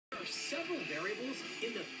are several variables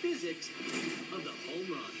in the physics of the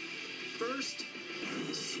home run. First,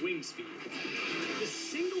 swing speed. The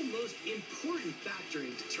single most important factor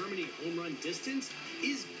in determining home run distance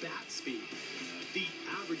is bat speed. The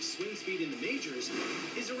average swing speed in the majors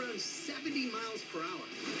is around 70 miles per hour.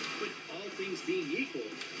 But all things being equal,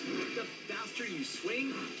 the faster you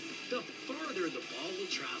swing, the farther the ball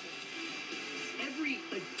will travel. Every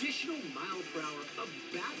additional mile per hour of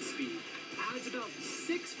bat speed adds about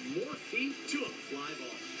 6 more feet to a fly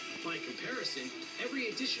ball. By comparison, every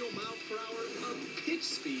additional mile per hour of pitch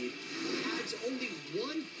speed adds only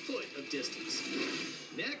 1 foot of distance.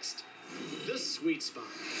 Next, the sweet spot.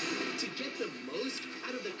 To get the most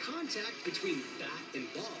out of the contact between bat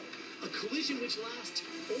and ball, a collision which lasts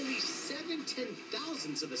only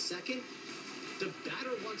 7/10,000ths of a second, the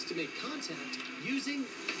batter wants to make contact using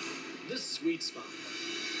the sweet spot.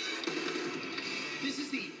 This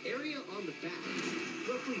is the area on the bat,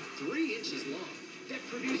 roughly 3 inches long, that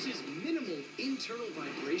produces minimal internal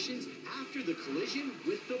vibrations after the collision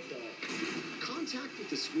with the ball. Contact with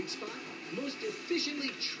the sweet spot most efficiently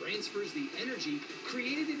transfers the energy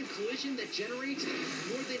created in a collision that generates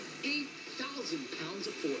more than 8,000 pounds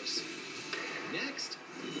of force. Next,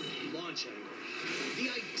 launch angle. The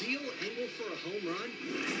ideal angle for a home run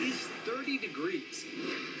is 30 degrees.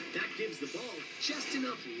 That gives the ball just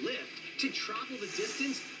enough lift to travel the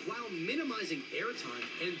distance while minimizing air time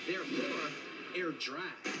and therefore air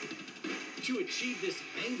drag. To achieve this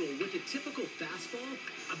angle with a typical fastball,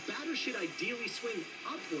 a batter should ideally swing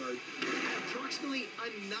upward at approximately a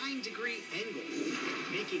 9-degree angle,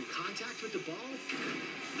 making contact with the ball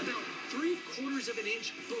about 3/4 of an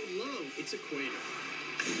inch below its equator.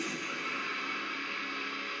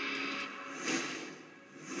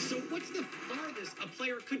 So what's the farthest a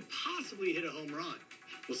player could possibly hit a home run?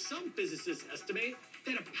 Well, some physicists estimate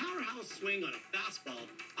that a powerhouse swing on a fastball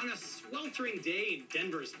on a sweltering day in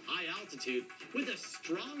Denver's high altitude with a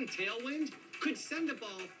strong tailwind could send the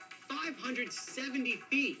ball 570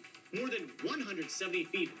 feet, more than 170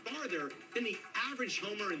 feet farther than the average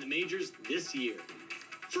homer in the majors this year.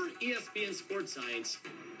 For ESPN Sports Science,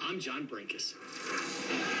 I'm John Brinkus.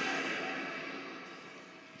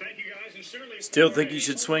 Thank you, guys, and certainly Still think you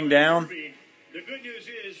should swing down? The good news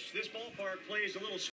is this ballpark plays a little